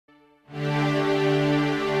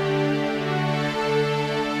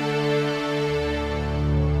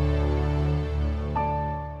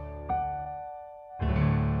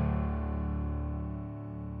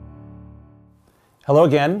Hello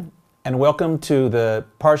again, and welcome to the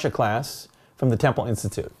Parsha class from the Temple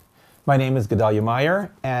Institute. My name is Gedalia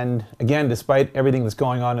Meyer, and again, despite everything that's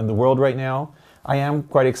going on in the world right now, I am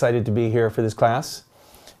quite excited to be here for this class.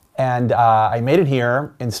 And I made it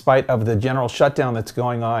here in spite of the general shutdown that's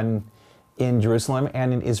going on in Jerusalem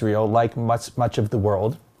and in Israel, like much of the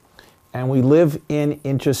world. And we live in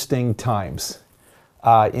interesting times.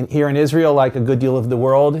 Here in Israel, like a good deal of the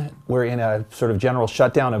world, we're in a sort of general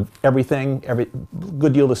shutdown of everything.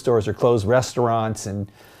 Good deal of the stores are closed, restaurants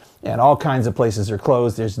and all kinds of places are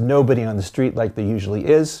closed. There's nobody on the street like there usually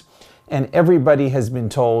is. And everybody has been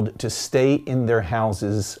told to stay in their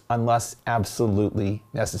houses unless absolutely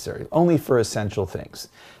necessary, only for essential things.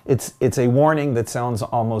 It's a warning that sounds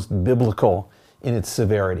almost biblical in its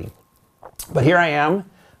severity. But here I am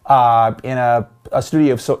in a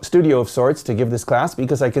studio of sorts to give this class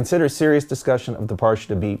because I consider serious discussion of the Parsha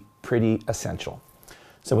to be pretty essential.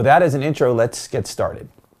 So with that as an intro, let's get started.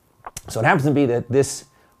 So it happens to be that this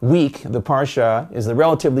week, the Parsha is the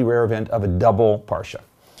relatively rare event of a double Parsha.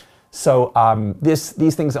 So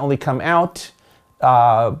these things only come out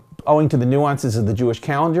owing to the nuances of the Jewish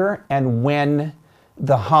calendar and when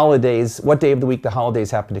the holidays, what day of the week the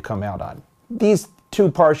holidays happen to come out on. These two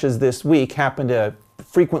Parshas this week happen to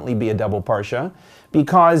frequently be a double Parsha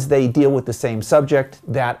because they deal with the same subject,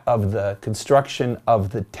 that of the construction of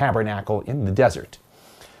the tabernacle in the desert.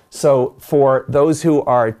 So for those who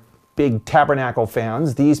are big tabernacle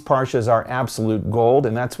fans, these Parshas are absolute gold,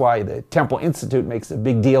 and that's why the Temple Institute makes a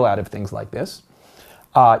big deal out of things like this.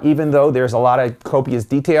 Even though there's a lot of copious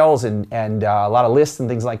details and a lot of lists and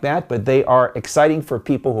things like that, but they are exciting for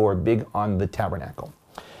people who are big on the tabernacle.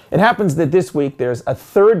 It happens that this week there's a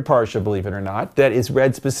third Parsha, believe it or not, that is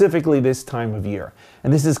read specifically this time of year.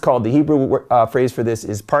 And this is called, the Hebrew phrase for this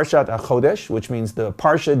is Parashat HaChodesh, which means the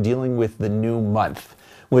Parsha dealing with the new month,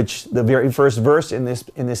 which the very first verse in this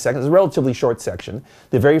section is a relatively short section.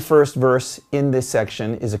 The very first verse in this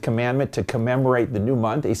section is a commandment to commemorate the new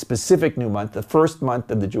month, a specific new month, the first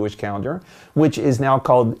month of the Jewish calendar, which is now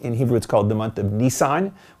called, in Hebrew it's called the month of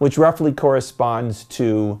Nisan, which roughly corresponds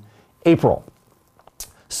to April.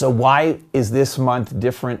 So why is this month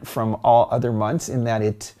different from all other months in that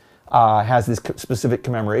it has this specific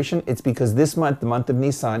commemoration? It's because this month, the month of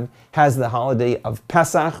Nisan, has the holiday of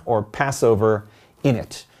Pesach or Passover in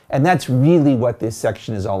it. And that's really what this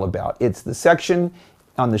section is all about. It's the section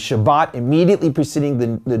on the Shabbat immediately preceding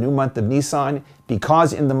the new month of Nisan,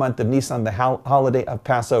 because in the month of Nisan, the holiday of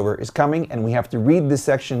Passover is coming, and we have to read this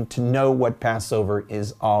section to know what Passover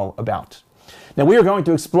is all about. Now, we are going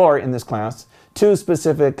to explore in this class two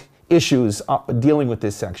specific issues dealing with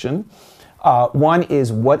this section. One is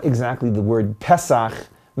what exactly the word Pesach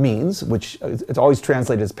means, which it's always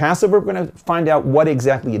translated as Passover. We're going to find out what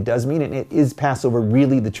exactly it does mean, and is Passover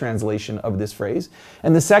really the translation of this phrase?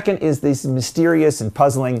 And the second is these mysterious and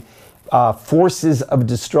puzzling forces of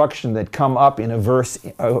destruction that come up in a verse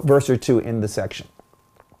or two in the section.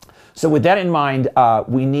 So with that in mind,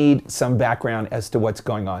 we need some background as to what's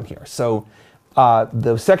going on here. So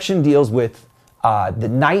the section deals with the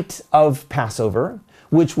night of Passover,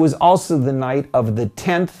 which was also the night of the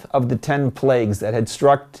 10th of the 10 plagues that had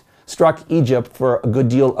struck Egypt for a good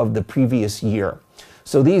deal of the previous year.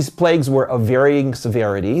 So these plagues were of varying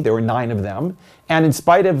severity. There were 9 of them. And in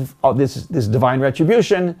spite of this divine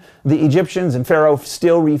retribution, the Egyptians and Pharaoh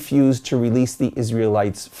still refused to release the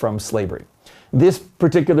Israelites from slavery. This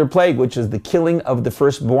particular plague, which is the killing of the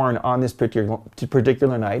firstborn on this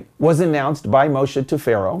particular night, was announced by Moshe to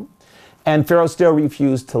Pharaoh, and Pharaoh still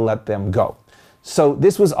refused to let them go. So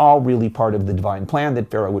this was all really part of the divine plan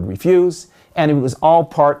that Pharaoh would refuse, and it was all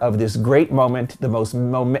part of this great moment, the most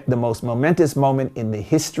momentous moment in the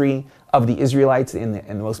history of the Israelites, and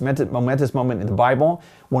the most momentous moment in the Bible,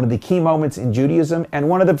 one of the key moments in Judaism, and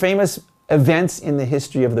one of the famous events in the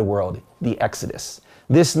history of the world, the Exodus.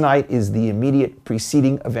 This night is the immediate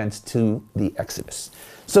preceding events to the Exodus.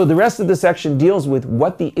 So the rest of the section deals with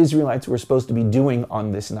what the Israelites were supposed to be doing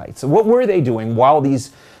on this night. So what were they doing while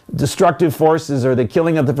these destructive forces or the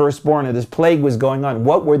killing of the firstborn or this plague was going on?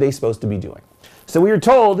 What were they supposed to be doing? So we were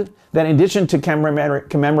told that in addition to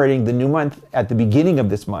commemorating the new month at the beginning of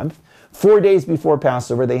this month, 4 days before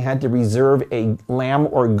Passover, they had to reserve a lamb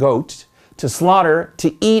or goat to slaughter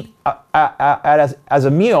to eat as a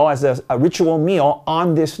meal, as a ritual meal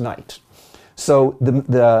on this night. So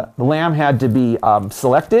the lamb had to be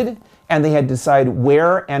selected, and they had to decide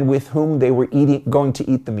where and with whom they were going to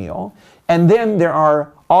eat the meal. And then there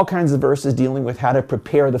are all kinds of verses dealing with how to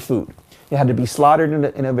prepare the food. It had to be slaughtered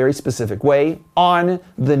in a very specific way on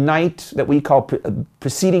the night that we call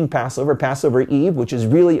preceding Passover, Passover Eve, which is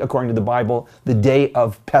really, according to the Bible, the day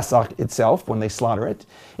of Pesach itself, when they slaughter it.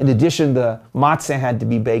 In addition, the matzah had to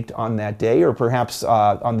be baked on that day, or perhaps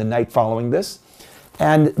on the night following this.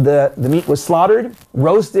 And the meat was slaughtered,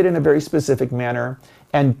 roasted in a very specific manner,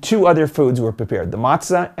 and two other foods were prepared, the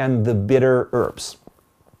matzah and the bitter herbs.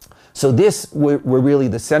 So this were really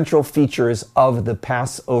the central features of the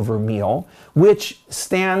Passover meal, which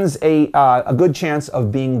stands a good chance of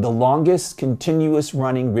being the longest continuous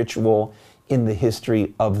running ritual in the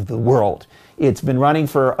history of the world. It's been running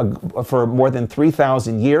for more than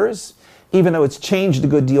 3,000 years, even though it's changed a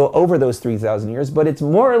good deal over those 3,000 years, but it's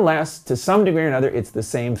more or less, to some degree or another, it's the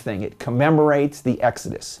same thing. It commemorates the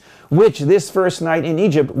Exodus, which this first night in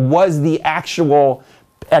Egypt was the actual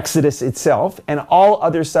Exodus itself, and all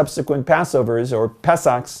other subsequent Passovers or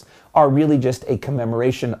Pesachs are really just a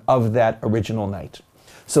commemoration of that original night.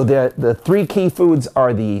 So the three key foods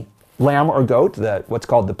are the lamb or goat, what's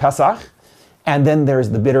called the Pesach, and then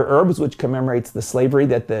there's the bitter herbs, which commemorates the slavery,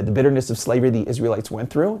 that the bitterness of slavery the Israelites went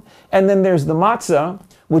through, and then there's the matzah,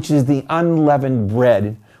 which is the unleavened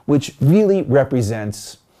bread, which really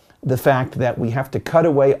represents the fact that we have to cut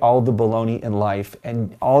away all the baloney in life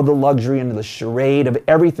and all the luxury and the charade of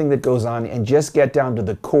everything that goes on and just get down to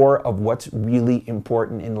the core of what's really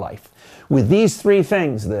important in life. With these three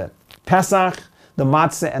things, the Pesach, the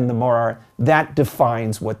matzah, and the maror, that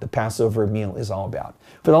defines what the Passover meal is all about.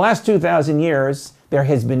 For the last 2,000 years, there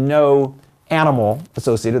has been no animal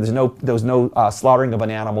associated. There was no slaughtering of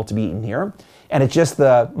an animal to be eaten here. And it's just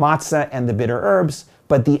the matzah and the bitter herbs.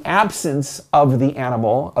 But the absence of the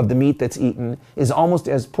animal, of the meat that's eaten, is almost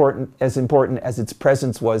as important as its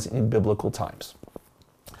presence was in biblical times.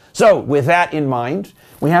 So with that in mind,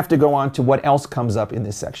 we have to go on to what else comes up in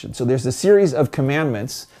this section. So there's a series of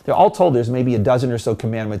commandments. They're all told, there's maybe a dozen or so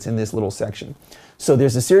commandments in this little section. So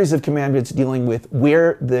there's a series of commandments dealing with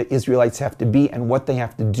where the Israelites have to be and what they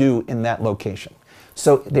have to do in that location.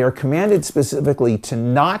 So they are commanded specifically to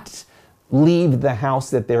not leave the house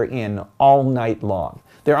that they're in all night long.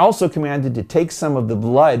 They're also commanded to take some of the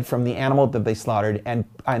blood from the animal that they slaughtered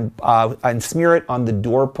and smear it on the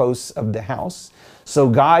doorposts of the house, so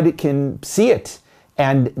God can see it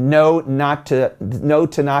and know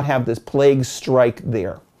to not have this plague strike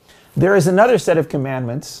there. There is another set of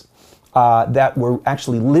commandments that were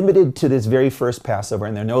actually limited to this very first Passover,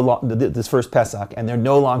 and this first Pesach, and they're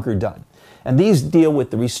no longer done. And these deal with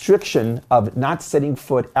the restriction of not setting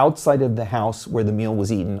foot outside of the house where the meal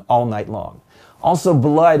was eaten all night long. Also,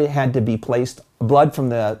 blood from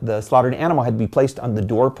the slaughtered animal had to be placed on the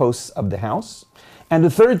doorposts of the house. And the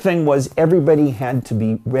third thing was everybody had to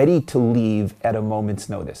be ready to leave at a moment's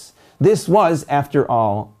notice. This was, after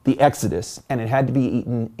all, the Exodus, and it had to be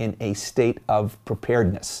eaten in a state of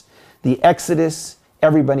preparedness. The Exodus,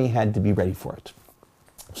 everybody had to be ready for it.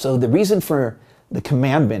 So the reason for the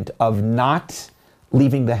commandment of not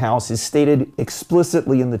leaving the house is stated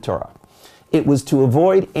explicitly in the Torah. It was to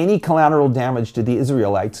avoid any collateral damage to the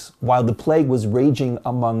Israelites while the plague was raging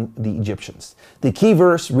among the Egyptians. The key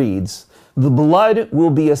verse reads, "The blood will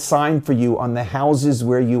be a sign for you on the houses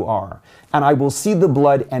where you are, and I will see the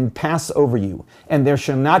blood and pass over you, and there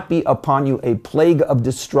shall not be upon you a plague of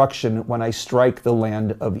destruction when I strike the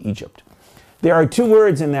land of Egypt." There are two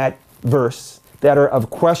words in that verse that are of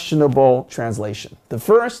questionable translation. The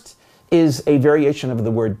first is a variation of the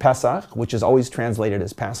word Pesach, which is always translated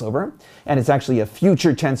as Passover, and it's actually a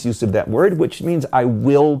future tense use of that word, which means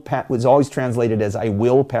was always translated as I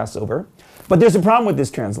will pass over. But there's a problem with this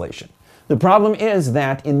translation. The problem is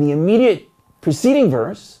that in the immediate preceding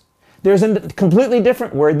verse, there's a completely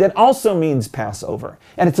different word that also means Passover.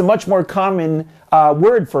 And it's a much more common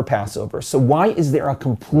word for Passover. So why is there a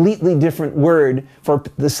completely different word for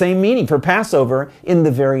the same meaning for Passover in the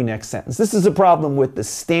very next sentence? This is a problem with the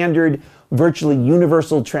standard, virtually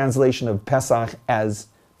universal translation of Pesach as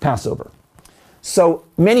Passover. So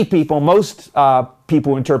many people, most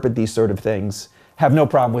people who interpret these sort of things, have no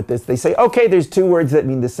problem with this. They say, okay, there's two words that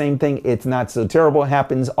mean the same thing. It's not so terrible. It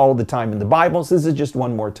happens all the time in the Bible. So this is just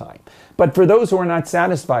one more time. But for those who are not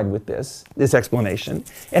satisfied with this explanation,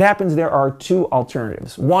 it happens there are two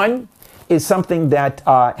alternatives. One is something that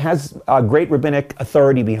has a great rabbinic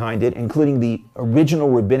authority behind it, including the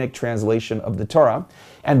original rabbinic translation of the Torah.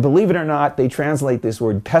 And believe it or not, they translate this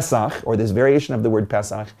word Pesach, or this variation of the word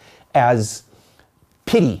Pesach, as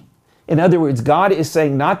pity. In other words, God is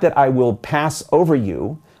saying not that I will pass over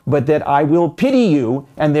you, but that I will pity you,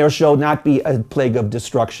 and there shall not be a plague of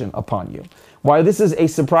destruction upon you. While this is a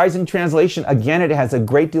surprising translation, again, it has a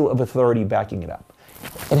great deal of authority backing it up.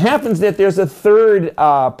 It happens that there's a third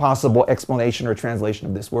possible explanation or translation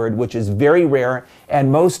of this word, which is very rare,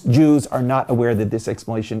 and most Jews are not aware that this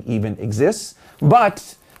explanation even exists.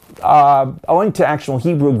 But owing to actual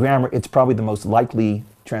Hebrew grammar, it's probably the most likely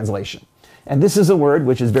translation. And this is a word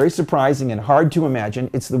which is very surprising and hard to imagine.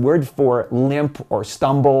 It's the word for limp or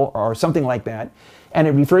stumble or something like that. And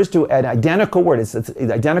it refers to an identical word. It's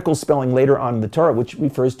an identical spelling later on in the Torah, which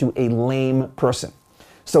refers to a lame person.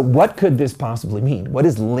 So what could this possibly mean? What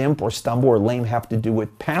does limp or stumble or lame have to do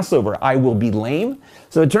with Passover? I will be lame?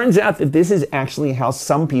 So it turns out that this is actually how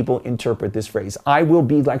some people interpret this phrase. I will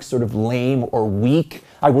be like sort of lame or weak.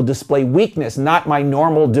 I will display weakness, not my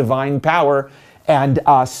normal divine power, and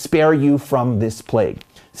spare you from this plague.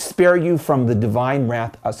 Spare you from the divine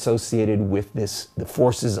wrath associated with this, the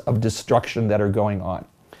forces of destruction that are going on.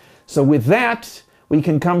 So with that, we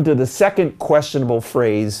can come to the second questionable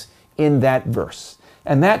phrase in that verse.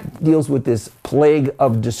 And that deals with this plague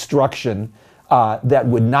of destruction that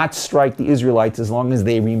would not strike the Israelites as long as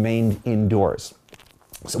they remained indoors.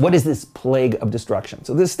 So what is this plague of destruction?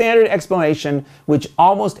 So the standard explanation, which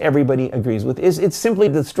almost everybody agrees with, is it's simply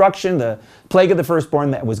destruction, the plague of the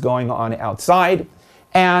firstborn that was going on outside.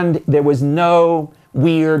 And there was no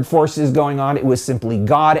weird forces going on. It was simply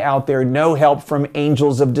God out there, no help from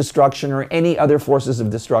angels of destruction or any other forces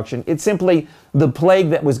of destruction. It's simply the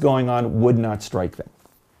plague that was going on would not strike them.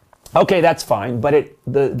 Okay, that's fine, but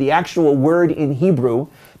the actual word in Hebrew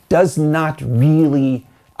does not really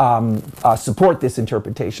support this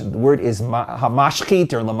interpretation. The word is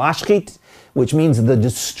hamashchit or lamashchit, which means the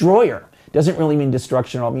destroyer. It doesn't really mean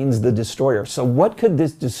destruction, it means the destroyer. So what could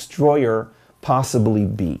this destroyer possibly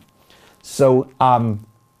be? So,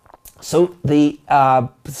 some of the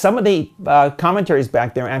commentaries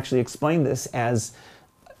back there actually explain this as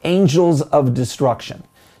angels of destruction.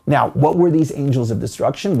 Now, what were these angels of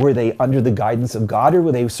destruction? Were they under the guidance of God, or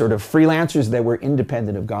were they sort of freelancers that were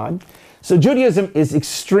independent of God? So Judaism is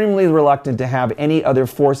extremely reluctant to have any other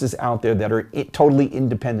forces out there that are totally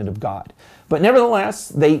independent of God. But nevertheless,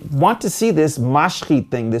 they want to see this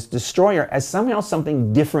mashchit thing, this destroyer, as somehow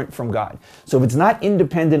something different from God. So if it's not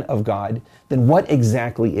independent of God, then what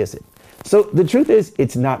exactly is it? So the truth is,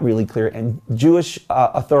 it's not really clear, and Jewish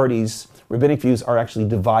authorities, rabbinic views, are actually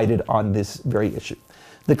divided on this very issue.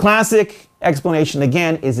 The classic explanation,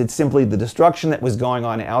 again, is it's simply the destruction that was going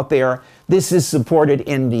on out there. This is supported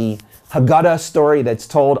in the Haggadah story that's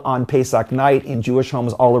told on Pesach night in Jewish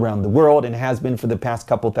homes all around the world and has been for the past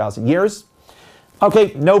couple thousand years.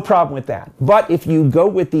 Okay, no problem with that. But if you go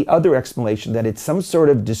with the other explanation that it's some sort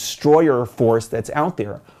of destroyer force that's out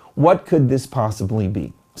there, what could this possibly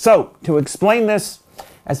be? So, to explain this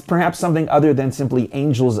as perhaps something other than simply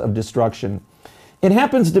angels of destruction, it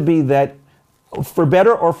happens to be that for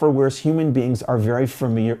better or for worse, human beings are very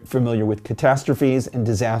familiar with catastrophes and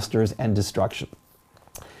disasters and destruction.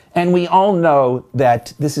 And we all know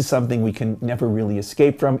that this is something we can never really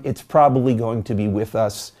escape from. It's probably going to be with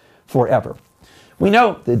us forever. We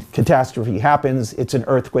know that catastrophe happens. It's an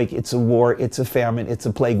earthquake, it's a war, it's a famine, it's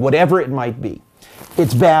a plague, whatever it might be.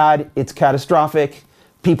 It's bad, it's catastrophic,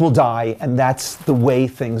 people die, and that's the way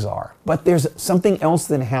things are. But there's something else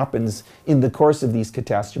that happens in the course of these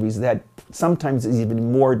catastrophes that sometimes is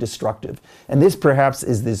even more destructive. And this perhaps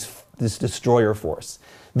is this destroyer force.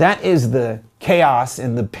 That is the chaos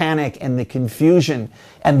and the panic and the confusion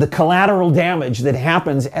and the collateral damage that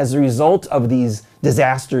happens as a result of these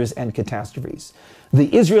disasters and catastrophes.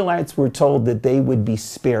 The Israelites were told that they would be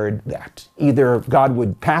spared that. Either God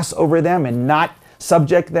would pass over them and not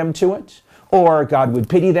subject them to it, or God would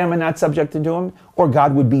pity them and not subject them to him, or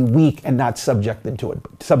God would be weak and not subject them to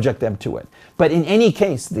it. But in any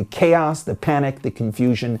case, the chaos, the panic, the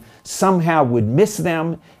confusion somehow would miss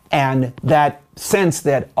them, and that sense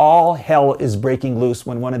that all hell is breaking loose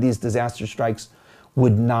when one of these disaster strikes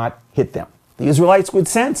would not hit them. The Israelites would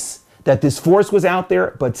sense that this force was out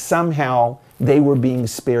there, but somehow they were being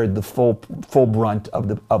spared the full brunt of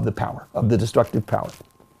the power, of the destructive power.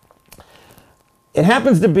 It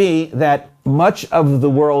happens to be that much of the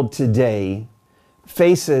world today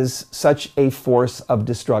faces such a force of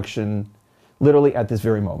destruction literally at this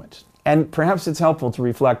very moment. And perhaps it's helpful to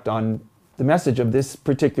reflect on the message of this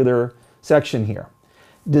particular section here.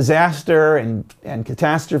 Disaster and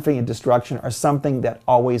catastrophe and destruction are something that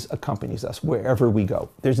always accompanies us wherever we go.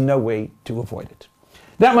 There's no way to avoid it.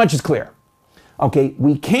 That much is clear. Okay,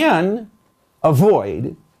 we can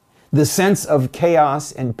avoid the sense of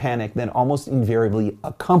chaos and panic that almost invariably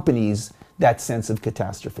accompanies that sense of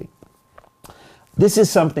catastrophe. This is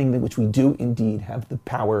something which we do indeed have the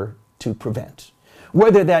power to prevent.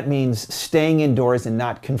 Whether that means staying indoors and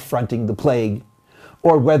not confronting the plague,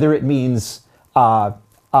 or whether it means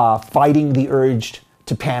fighting the urge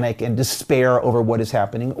to panic and despair over what is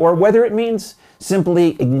happening, or whether it means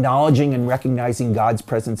simply acknowledging and recognizing God's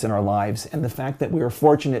presence in our lives and the fact that we are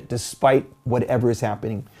fortunate despite whatever is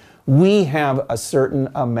happening. We have a certain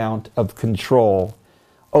amount of control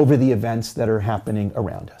over the events that are happening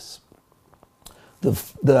around us.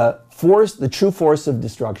 The true force of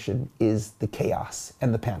destruction is the chaos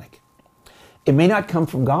and the panic. It may not come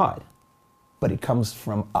from God, but it comes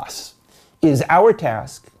from us. It is our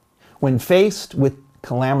task, when faced with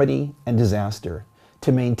calamity and disaster,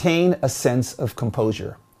 to maintain a sense of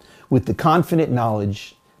composure with the confident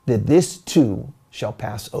knowledge that this too shall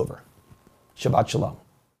pass over. Shabbat Shalom.